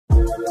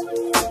Hey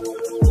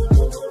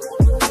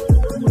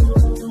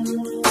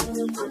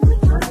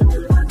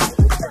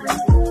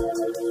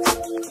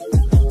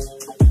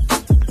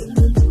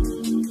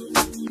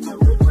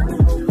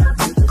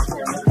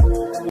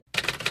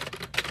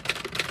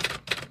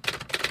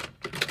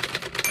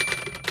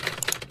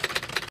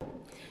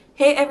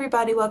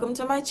everybody, welcome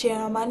to my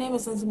channel. My name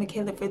is Lindsey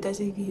Makayla for those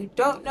of you who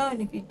don't know,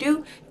 and if you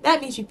do, that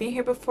means you've been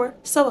here before,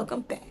 so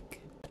welcome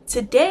back.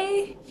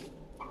 Today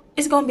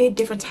is going to be a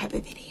different type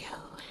of video,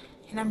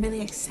 and I'm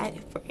really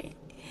excited for it.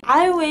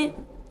 I went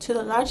to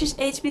the largest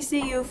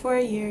HBCU for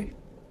a year,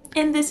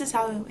 and this is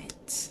how it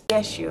went.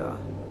 Yes, y'all.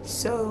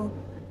 So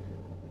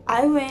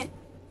I went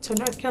to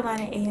North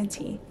Carolina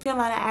A&T,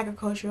 Carolina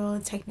Agricultural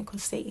and Technical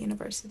State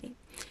University.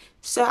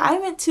 So I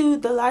went to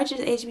the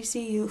largest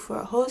HBCU for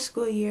a whole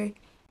school year.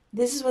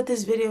 This is what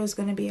this video is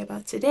going to be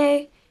about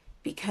today,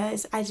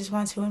 because I just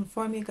want to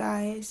inform you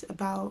guys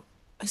about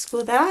a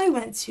school that I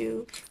went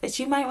to that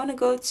you might want to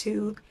go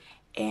to,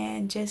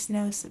 and just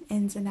know some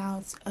ins and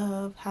outs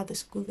of how the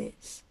school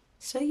is.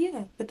 So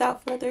yeah,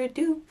 without further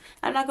ado,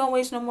 I'm not going to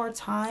waste no more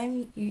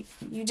time. You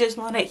just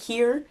want to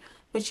hear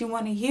what you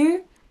want to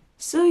hear.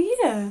 So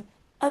yeah,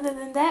 other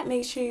than that,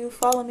 make sure you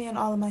follow me on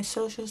all of my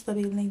socials. They'll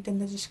be linked in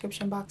the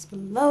description box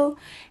below.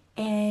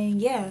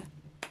 And yeah,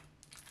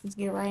 let's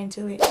get right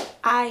into it.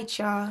 Alright,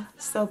 y'all.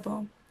 So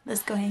boom,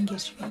 let's go ahead and get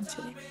straight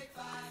into it.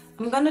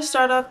 I'm gonna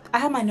start off. I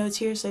have my notes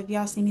here, so if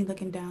y'all see me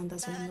looking down,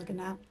 that's what I'm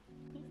looking at.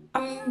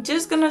 I'm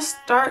just gonna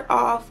start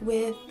off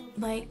with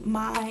like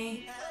my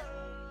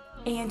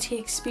A&T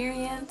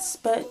experience,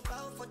 but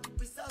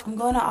I'm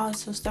gonna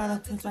also start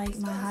off with like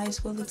my high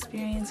school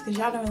experience, because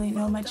y'all don't really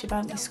know much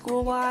about me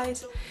school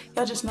wise.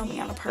 Y'all just know me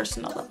on a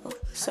personal level,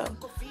 so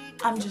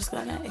I'm just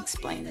gonna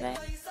explain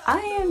that. I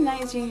am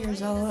 19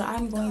 years old.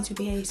 I'm going to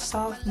be a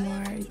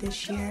sophomore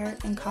this year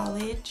in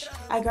college.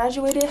 I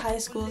graduated high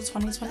school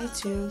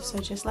 2022, so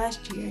just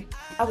last year.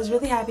 I was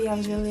really happy. I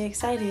was really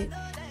excited.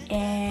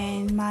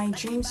 And my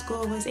dream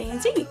school was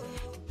A&T.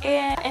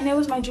 And it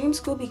was my dream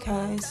school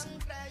because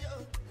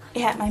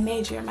it had my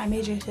major. My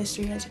major is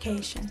history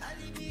education,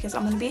 because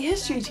I'm going to be a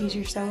history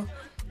teacher. So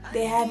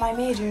they had my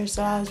major,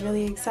 so I was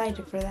really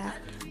excited for that.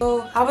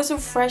 So I was a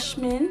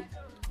freshman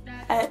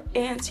at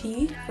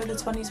A&T for the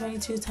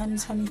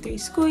 2022-2023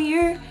 school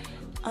year.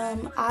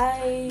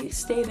 I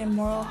stayed in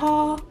Morrill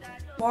Hall.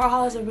 Morrill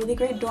Hall is a really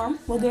great dorm.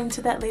 We'll get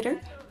into that later.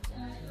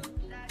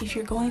 If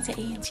you're going to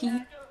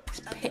A&T,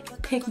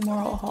 pick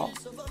Morrill Hall.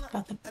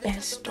 About the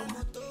best dorm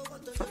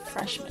for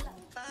freshmen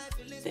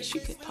that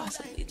you could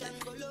possibly live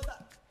in.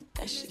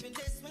 That shit.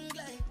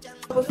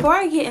 Before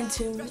I get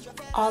into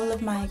all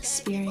of my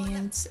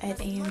experience at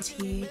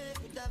A&T,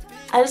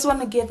 I just want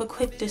to give a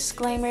quick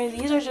disclaimer.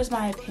 These are just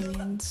my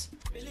opinions.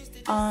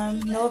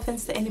 No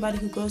offense to anybody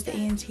who goes to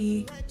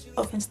A&T.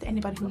 No offense to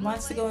anybody who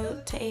wants to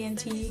go to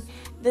A&T.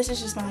 This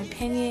is just my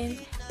opinion.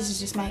 This is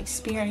just my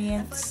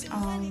experience.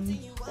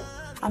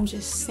 I'm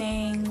just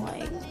saying,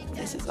 like,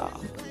 this is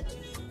all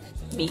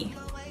me.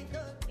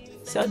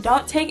 So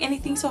don't take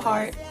anything so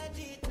hard.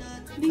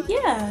 But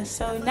yeah,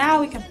 so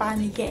now we can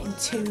finally get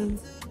into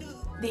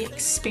the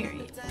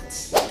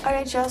experience.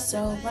 Alright, y'all,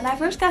 so when I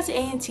first got to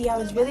A&T, I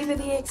was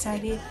really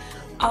excited.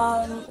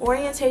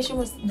 Orientation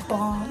was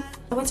bomb.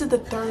 I went to the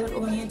 3rd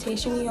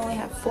orientation. We only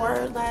had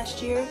 4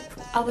 last year.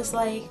 I was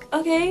like,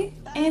 okay,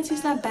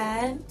 A&T's not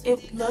bad.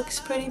 It looks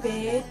pretty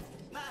big.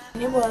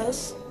 And it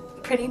was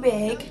pretty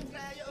big.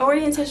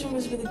 Orientation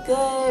was really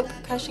good.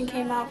 Percussion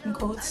came out from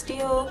Cold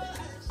Steel,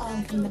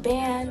 from the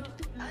band.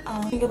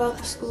 Thinking about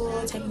the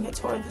school, taking a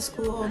tour of the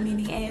school,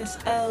 meeting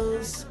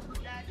ASLs,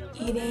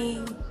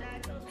 eating,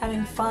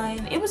 having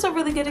fun. It was a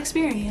really good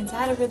experience.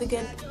 I had a really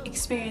good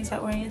experience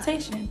at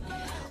orientation.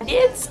 I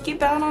did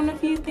skip out on a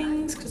few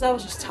things because I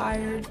was just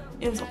tired.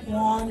 It was a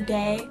long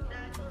day.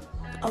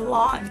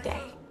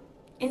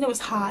 And it was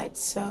hot,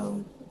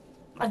 so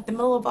like the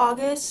middle of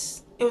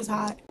August, it was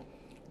hot.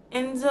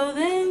 And so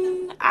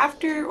then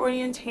after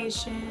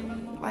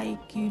orientation,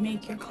 like, you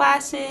make your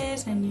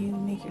classes and you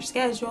make your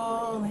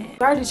schedule, and you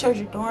already chose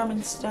your dorm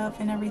and stuff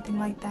and everything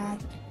like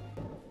that.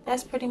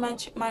 That's pretty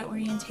much my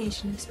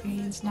orientation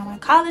experience. Now my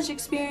college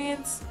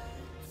experience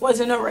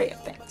was an array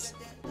of things.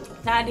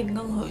 Not even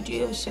gonna hold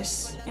you, it was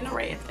just an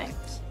array of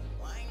things.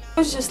 It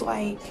was just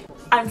like,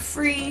 I'm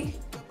free,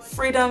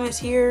 freedom is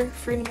here,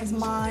 freedom is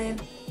mine,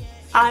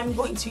 I'm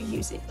going to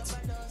use it.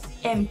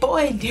 And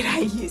boy did I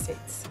use it.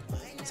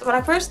 So when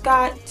I first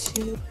got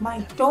to my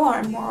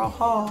dorm, Morrill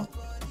Hall,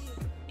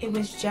 it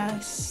was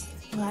just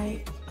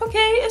like,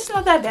 okay, it's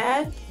not that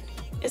bad.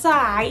 It's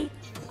alright.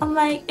 I'm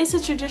like, it's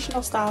a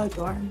traditional style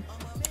dorm.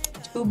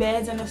 2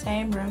 beds in the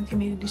same room,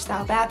 community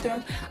style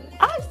bathroom.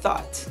 I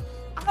thought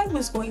I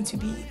was going to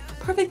be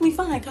perfectly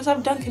fine because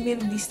I've done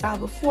community style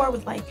before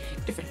with like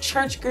different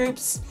church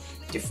groups,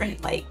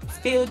 different like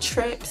field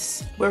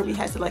trips where we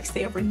had to like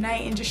stay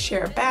overnight and just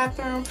share a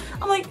bathroom.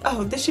 I'm like,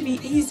 oh, this should be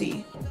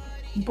easy.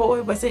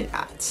 Boy, was it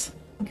not.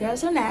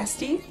 Girls are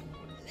nasty.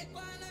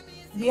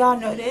 We all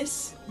know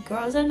this.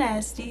 Girls are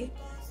nasty.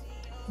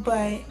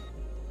 But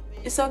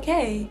it's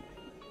okay,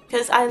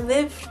 because I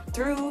lived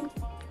through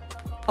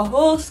a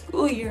whole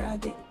school year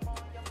of it.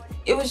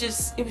 It was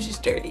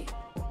just dirty,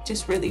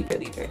 just really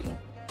dirty.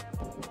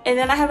 And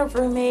then I had a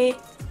roommate.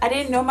 I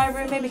didn't know my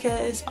roommate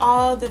because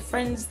all the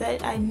friends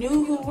that I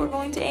knew who were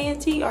going to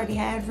A&T already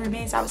had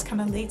roommates. I was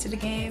kind of late to the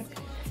game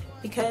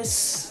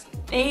because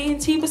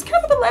A&T was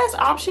kind of the last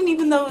option,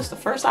 even though it was the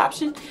first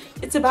option.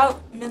 It's about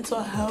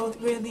mental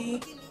health,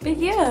 really. But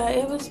yeah,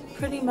 it was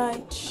pretty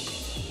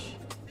much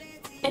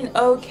an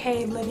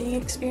okay living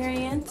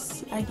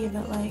experience. I give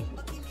it like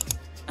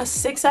a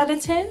 6 out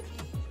of 10,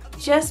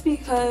 just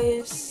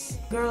because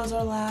girls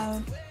are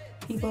loud,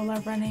 people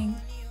are running.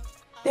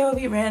 There will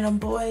be random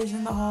boys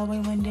in the hallway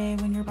one day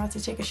when you're about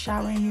to take a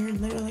shower and you're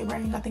literally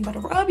wearing nothing but a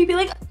robe. You'd be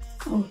like,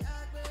 oh,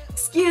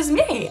 excuse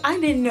me, I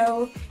didn't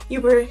know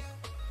you were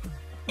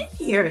in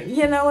here.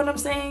 You know what I'm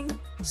saying?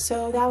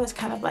 So that was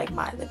kind of like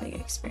my living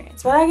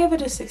experience. But I give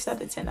it a 6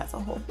 out of 10 as a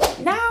whole.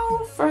 Now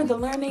for the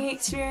learning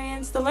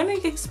experience. The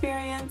learning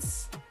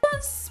experience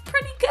was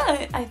pretty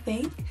good, I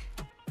think.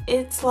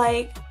 It's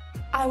like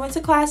I went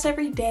to class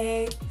every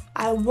day.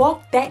 I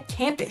walked that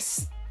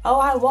campus. Oh,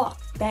 I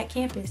walked that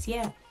campus,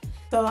 yeah.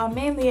 So I'm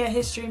mainly a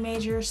history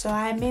major, so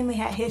I mainly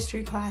had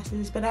history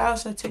classes, but I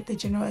also took the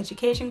general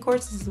education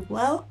courses as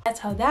well. That's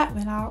how that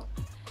went out.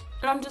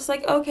 And I'm just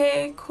like,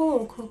 okay,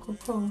 cool.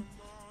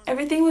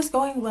 Everything was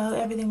going well,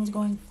 everything was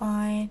going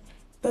fine.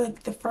 But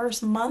like the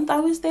first month I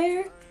was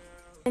there,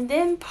 and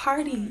then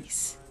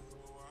parties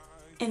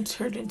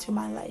entered into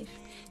my life.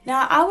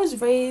 Now, I was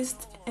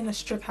raised in a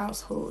strict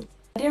household.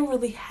 I didn't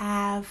really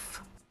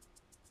have,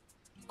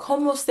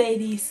 como se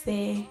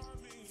dice,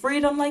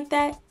 freedom like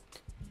that.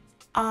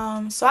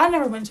 So I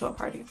never went to a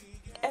party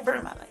ever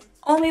in my life.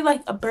 Only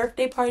like a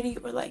birthday party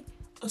or like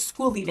a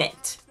school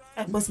event.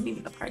 That wasn't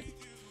even a party.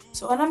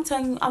 So when I'm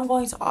telling you, I'm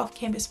going to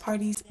off-campus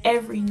parties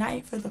every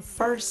night for the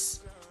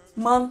first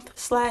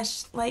month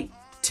 / like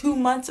 2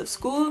 months of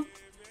school,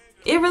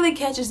 it really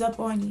catches up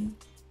on you.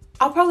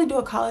 I'll probably do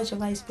a college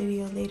advice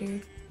video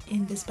later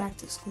in this back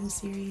to school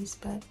series,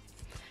 but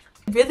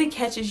it really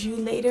catches you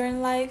later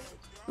in life,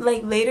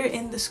 like later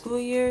in the school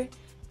year.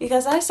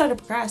 Because I started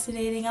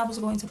procrastinating. I was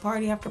going to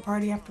party after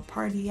party after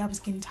party. I was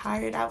getting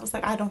tired. I was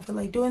like, I don't feel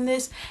like doing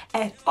this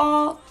at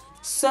all.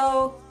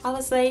 So I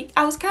was like,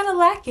 I was kind of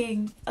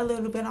lacking a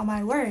little bit on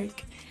my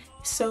work.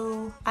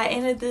 So I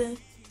ended the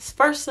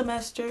first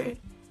semester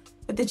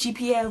with the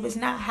GPA I was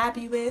not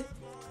happy with.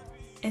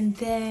 And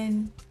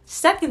then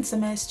second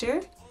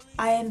semester,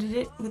 I ended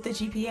it with the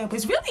GPA I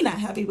was really not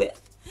happy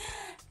with.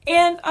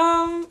 And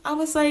I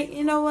was like,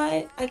 you know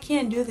what? I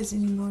can't do this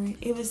anymore.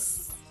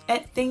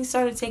 Things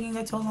started taking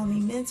a toll on me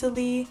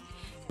mentally.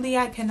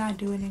 I could not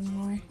do it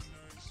anymore.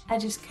 I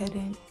just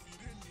couldn't.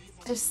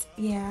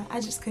 I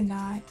just could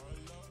not.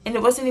 And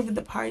it wasn't even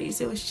the parties.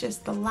 It was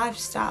just the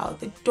lifestyle,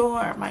 the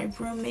dorm, my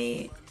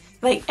roommate.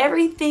 Like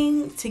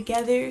everything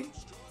together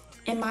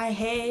in my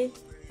head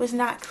was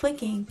not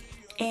clicking.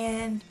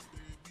 And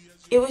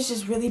it was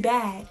just really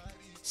bad.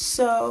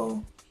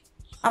 So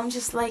I'm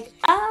just like,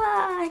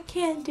 I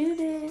can't do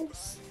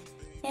this.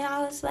 And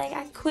I was like,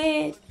 I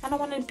quit. I don't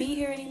want to be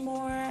here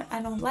anymore.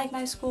 I don't like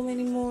my school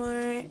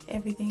anymore.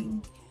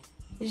 Everything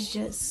is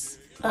just,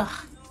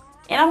 ugh.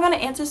 And I'm going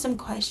to answer some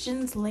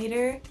questions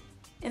later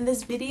in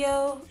this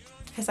video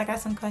because I got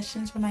some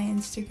questions from my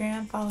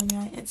Instagram. Follow me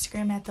on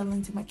Instagram at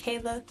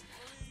thelindseymakayla.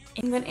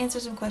 I'm going to answer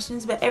some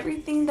questions, but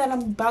everything that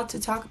I'm about to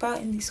talk about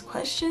in these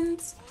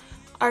questions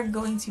are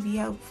going to be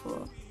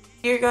helpful.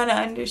 You're going to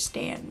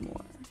understand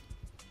more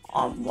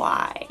on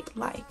why,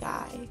 like,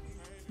 I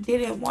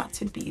didn't want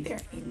to be there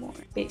anymore,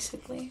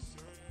 basically.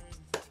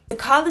 The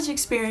college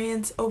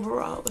experience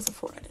overall was a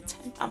 4 out of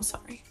 10. I'm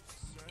sorry.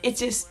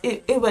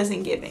 It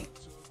wasn't giving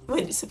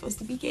what it's supposed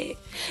to be giving.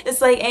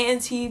 It's like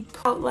A&T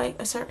put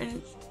like a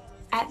certain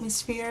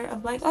atmosphere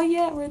of like, oh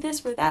yeah, we're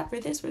this, we're that,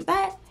 we're this, we're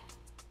that.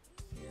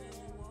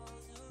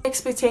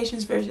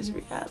 Expectations versus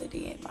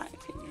reality, in my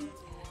opinion.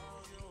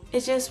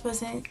 It just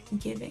wasn't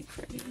giving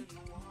for me.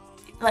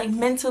 Like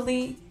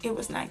mentally, it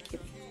was not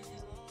giving.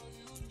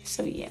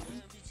 So yeah.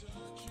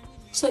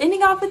 So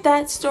ending off with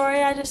that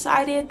story, I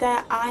decided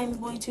that I'm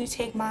going to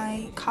take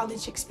my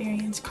college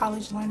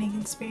learning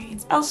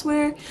experience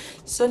elsewhere.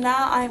 So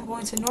now I'm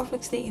going to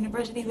Norfolk State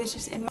University, which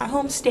is in my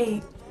home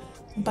state,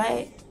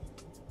 but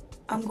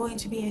I'm going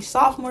to be a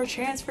sophomore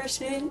transfer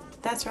student.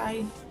 That's where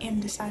I am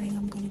deciding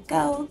I'm going to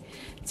go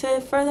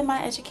to further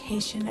my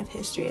education of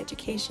history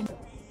education.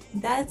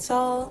 That's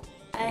all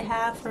I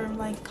have for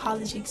like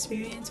college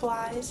experience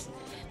wise.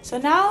 So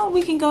now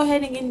we can go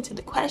ahead and get into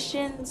the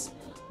questions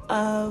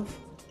of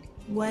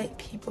what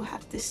people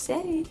have to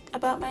say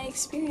about my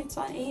experience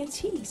on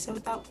A&T. So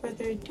without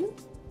further ado,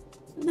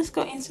 let's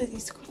go answer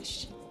these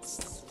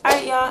questions.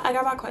 Alright y'all, I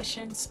got my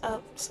questions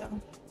up, so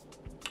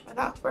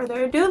without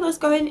further ado, let's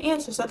go ahead and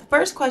answer. So the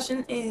first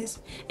question is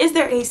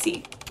there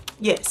AC?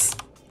 Yes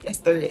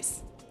there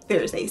is.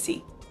 There is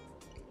AC.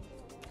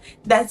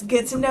 That's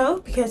good to know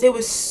because it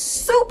was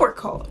super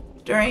cold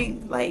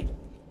during like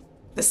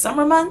the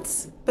summer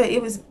months, but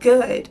it was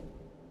good.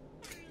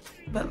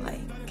 But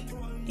like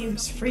it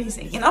was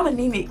freezing and I'm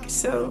anemic,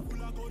 so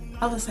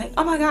I was like,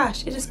 oh my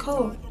gosh, it is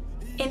cold.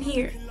 in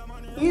here.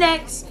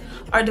 Next,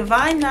 are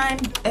Divine 9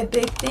 a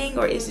big thing,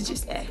 or is it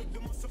just A?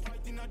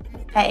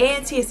 At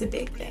A&T is a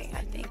big thing,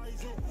 I think,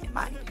 in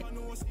my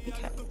opinion,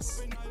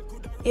 because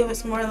it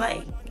was more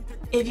like,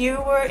 if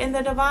you were in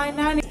the Divine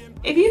 9,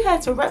 if you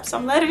had to rep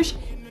some letters,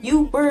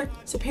 you were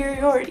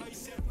superiority.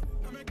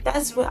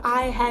 That's what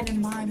I had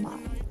in my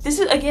mind. This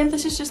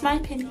is just my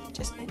opinion,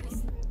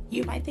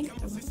 You might think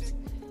otherwise.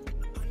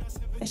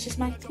 That's just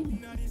my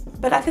opinion.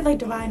 But I feel like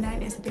Divine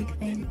 9 is a big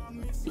thing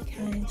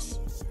because,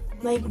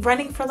 like,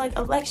 running for like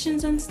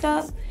elections and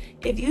stuff,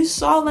 if you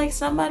saw like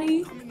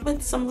somebody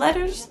with some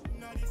letters,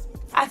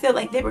 I feel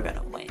like they were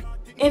gonna win.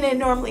 And it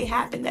normally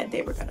happened that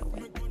they were gonna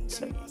win.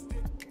 So yeah,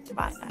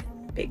 Divine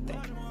 9, big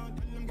thing.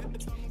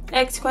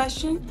 Next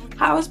question,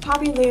 how is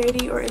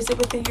popularity, or is it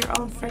within your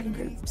own friend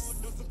groups?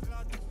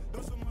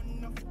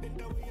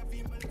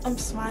 I'm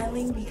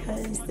smiling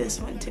because this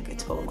one took a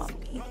toll on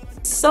me.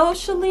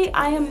 Socially,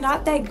 I am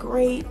not that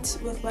great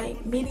with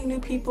like meeting new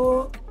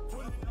people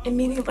and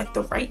meeting like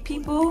the right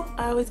people.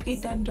 I always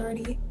get done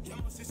dirty.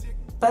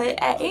 But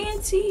at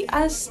A&T,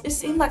 it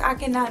seemed like I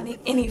cannot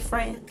make any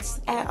friends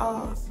at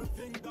all.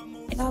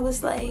 And I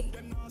was like,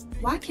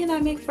 why can't I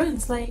make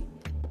friends? Like,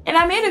 and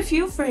I made a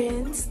few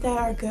friends that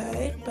are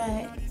good,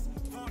 but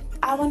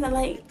I want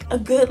like a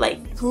good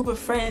like group of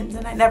friends,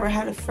 and I never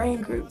had a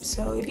friend group.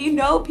 So if you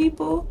know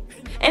people,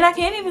 and I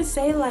can't even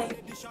say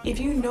like if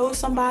you know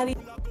somebody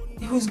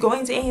who's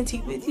going to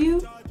A&T with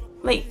you,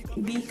 like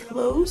be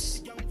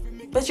close,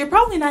 but you're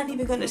probably not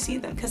even going to see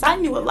them, because I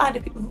knew a lot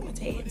of people who went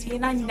to A&T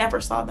and I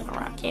never saw them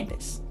around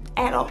campus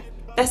at all.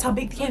 That's how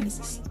big the campus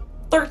is.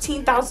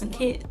 13,000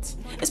 kids.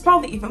 It's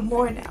probably even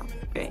more now.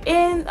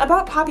 And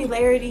about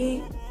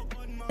popularity,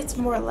 it's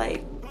more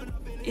like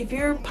if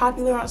you're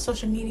popular on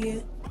social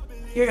media,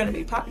 you're gonna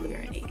be popular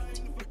in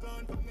A&T.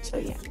 So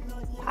yeah,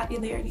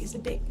 popularity is a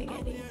big thing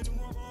at A&T.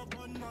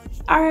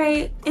 All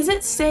right, is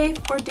it safe,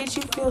 or did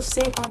you feel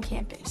safe on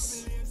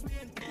campus?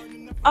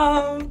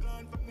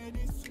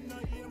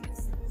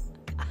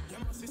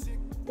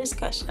 This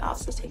question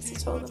also takes a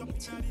toll on me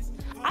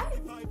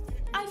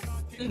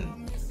too.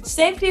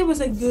 Safety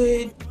was a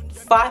good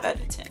 5 out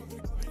of 10.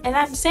 And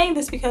I'm saying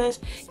this because,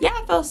 yeah,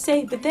 I felt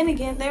safe, but then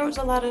again, there was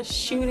a lot of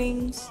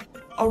shootings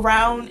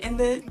around in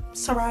the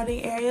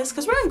surrounding areas,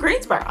 because we're in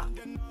Greensboro.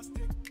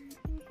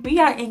 We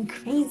are in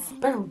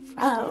Greensboro,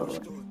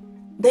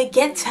 the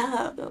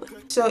ghetto.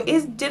 So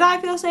did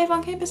I feel safe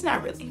on campus?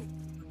 Not really.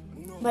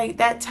 Like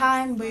that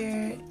time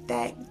where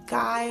that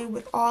guy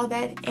with all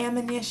that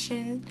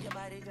ammunition,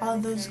 all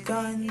those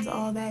guns,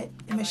 all that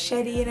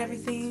machete and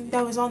everything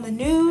that was on the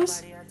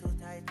news,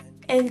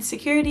 and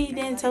security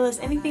didn't tell us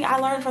anything. I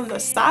learned from the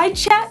side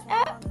chat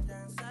app.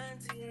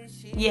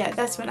 Yeah,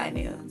 that's when I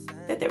knew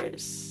that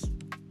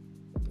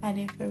I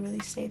didn't feel really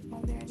safe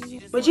on there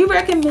anymore. Would you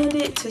recommend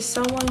it to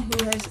someone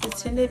who has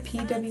attended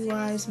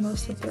PWIs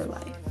most of their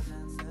life?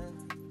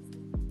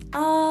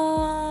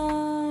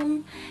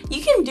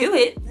 You can do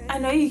it. I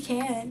know you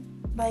can.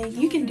 Like,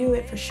 you can do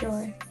it for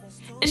sure.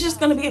 It's just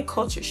gonna be a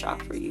culture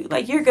shock for you.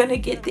 Like, you're gonna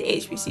get the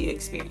HBCU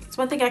experience.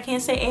 One thing I can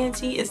say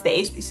A&T is the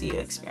HBCU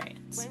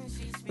experience.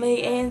 Like,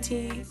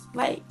 A&T,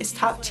 like, is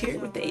top tier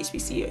with the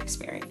HBCU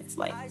experience.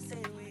 Like,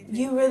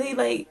 you really,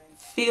 like,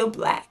 feel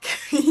black.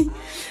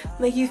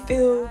 Like, you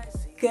feel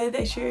good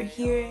that you're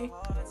here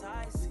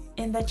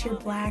and that you're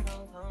black,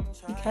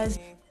 because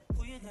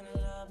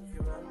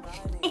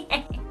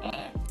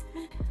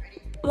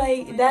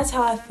like, that's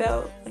how I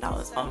felt when I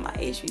was on my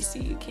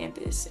HBCU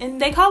campus. And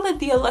they call it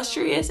the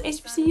illustrious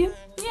HBCU. Yeah,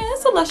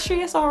 it's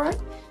illustrious, alright.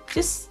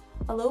 Just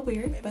a little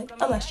weird, but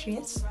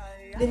illustrious.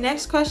 The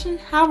next question,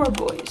 how are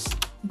boys?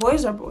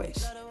 Boys are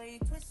boys.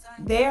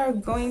 They are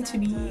going to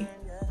be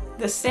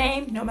the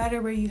same no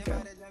matter where you go.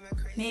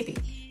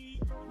 Maybe.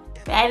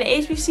 But at an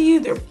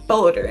HBCU, they're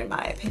bolder in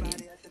my opinion.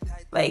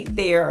 Like,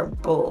 they are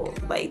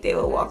bold. Like, they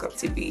will walk up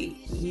to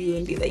you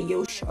and be like,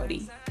 yo,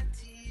 shorty,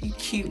 you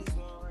cute.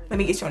 Let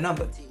me get your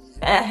number.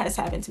 That has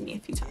happened to me a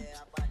few times.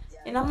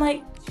 And I'm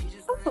like,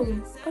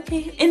 oh,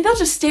 okay. And they'll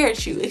just stare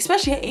at you,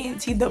 especially at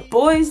A&T. The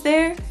boys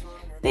there,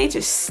 they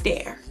just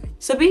stare.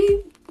 So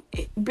be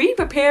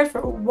prepared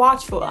for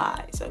watchful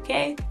eyes,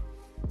 okay?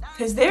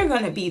 Because they're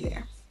going to be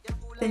there.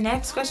 The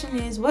next question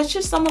is, what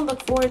should someone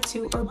look forward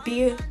to or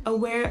be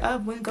aware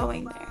of when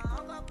going there?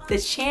 The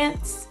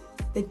chants,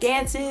 the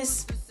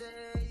dances,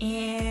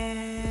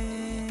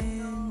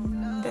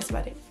 and that's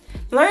about it.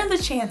 Learn the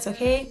chants,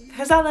 okay?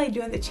 Because I like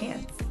doing the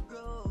chants.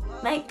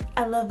 Like,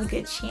 I love a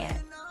good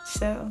chant.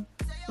 So,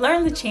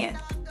 learn the chant.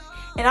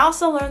 And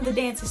also learn the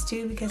dances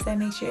too, because that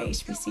makes your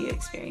HBCU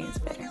experience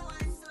better.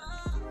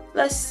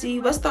 Let's see,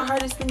 what's the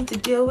hardest thing to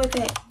deal with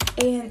at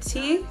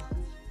A&T?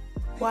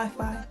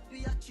 Wi-Fi.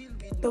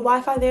 The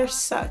Wi-Fi there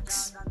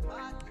sucks.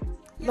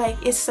 Like,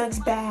 it sucks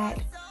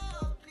bad.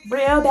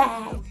 Real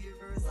bad.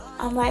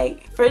 I'm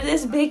like, for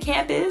this big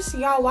campus,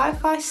 y'all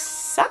Wi-Fi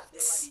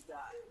sucks.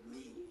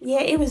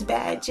 Yeah, it was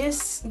bad.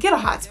 Just get a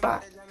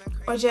hotspot,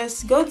 or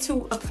just go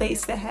to a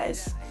place that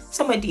has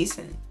somewhat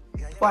decent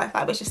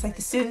Wi-Fi, which is like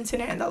the student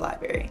center and the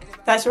library.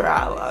 That's where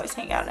I always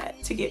hang out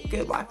at to get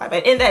good Wi-Fi.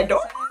 But in that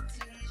dorm,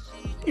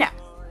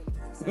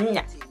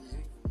 No.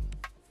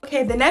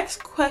 Okay, the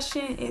next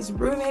question is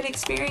roommate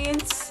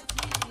experience.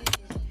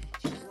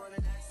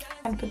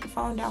 I'm gonna put the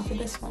phone down for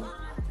this one.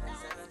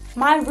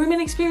 My roommate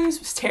experience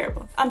was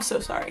terrible. I'm so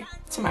sorry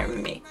to my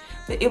roommate,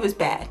 but it was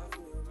bad.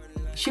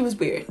 She was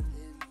weird.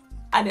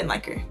 I didn't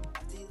like her.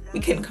 We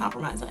couldn't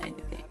compromise on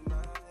anything.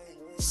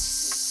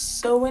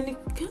 So when it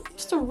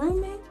comes to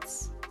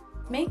roommates,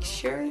 make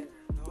sure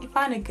you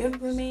find a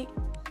good roommate.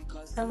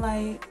 And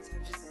like,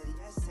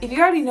 if you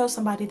already know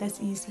somebody,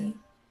 that's easy.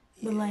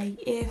 But like,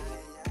 if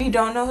you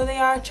don't know who they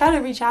are, try to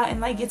reach out and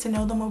like get to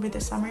know them over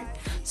the summer,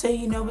 so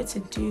you know what to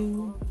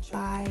do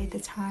by the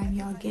time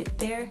y'all get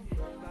there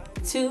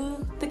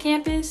to the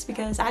campus.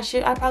 Because I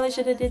probably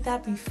should have did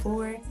that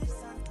before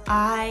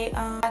I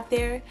got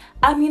there.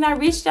 I mean, I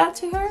reached out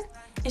to her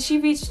and she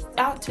reached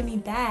out to me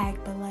back,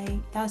 but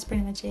like that was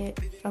pretty much it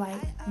for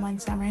like one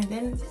summer, and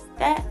then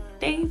that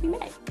day we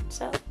met.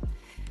 So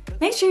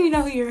make sure you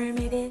know who your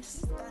roommate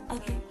is.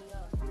 Okay.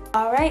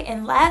 All right,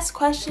 and last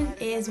question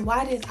is,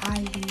 why did I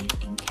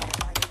leave in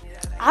Cap?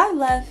 I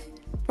left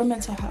for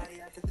mental health.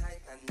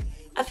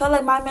 I felt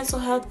like my mental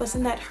health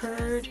wasn't that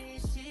heard,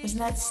 wasn't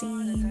that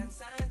seen,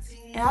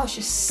 and I was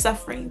just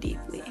suffering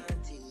deeply.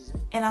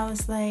 And I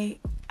was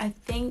like, I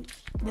think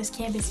this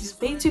campus is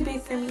way too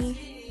big for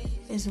me.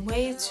 It's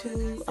way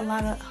too a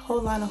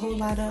whole lot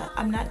of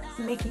I'm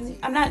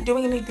not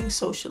doing anything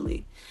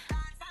socially.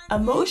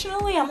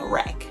 Emotionally, I'm a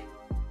wreck.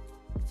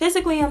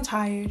 Physically, I'm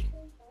tired.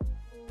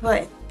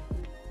 But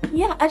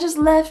yeah, I just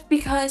left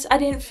because I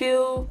didn't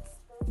feel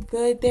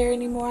good there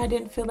anymore. I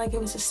didn't feel like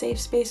it was a safe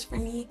space for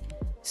me.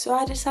 So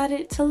I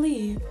decided to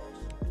leave.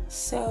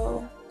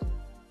 So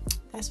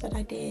that's what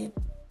I did.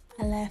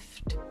 I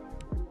left.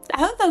 I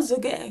hope that was a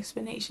good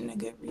explanation, a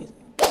good reason.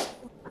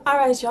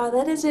 Alright y'all,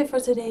 that is it for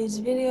today's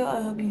video.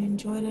 I hope you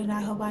enjoyed it, and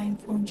I hope I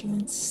informed you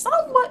in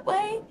somewhat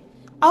way.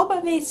 I hope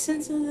I made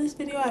sense of this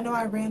video. I know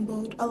I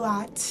rambled a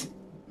lot.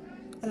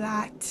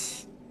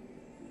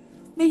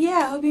 But yeah,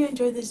 I hope you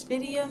enjoyed this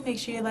video. Make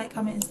sure you like,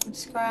 comment, and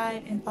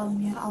subscribe, and follow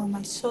me on all of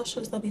my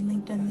socials. They'll be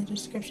linked in the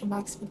description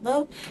box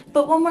below.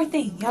 But one more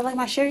thing, y'all like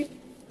my shirt?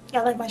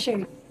 Y'all like my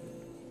shirt?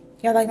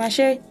 Y'all like my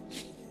shirt?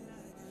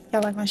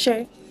 Y'all like my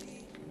shirt?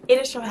 It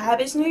is from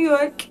Habits, New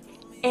York,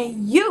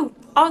 and you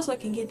also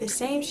can get the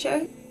same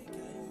shirt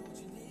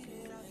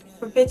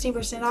for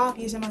 15% off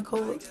using my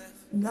code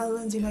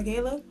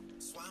thelindseymakayla.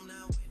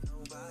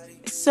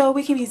 So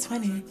we can be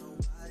 20.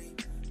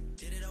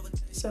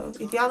 So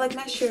if y'all like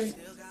my shirt,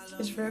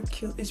 it's real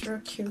cute. It's real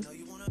cute.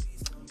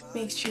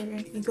 Make sure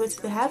you go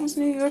to the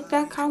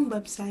habitsnewyork.com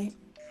website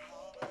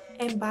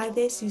and buy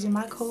this using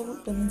my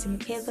code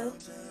thelindseymakayla,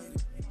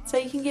 so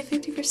you can get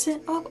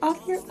 50%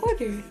 off your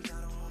order.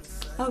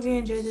 I hope you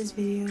enjoyed this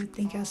video.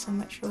 Thank y'all so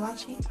much for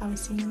watching. I will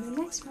see you in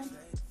the next one.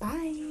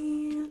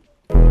 Bye.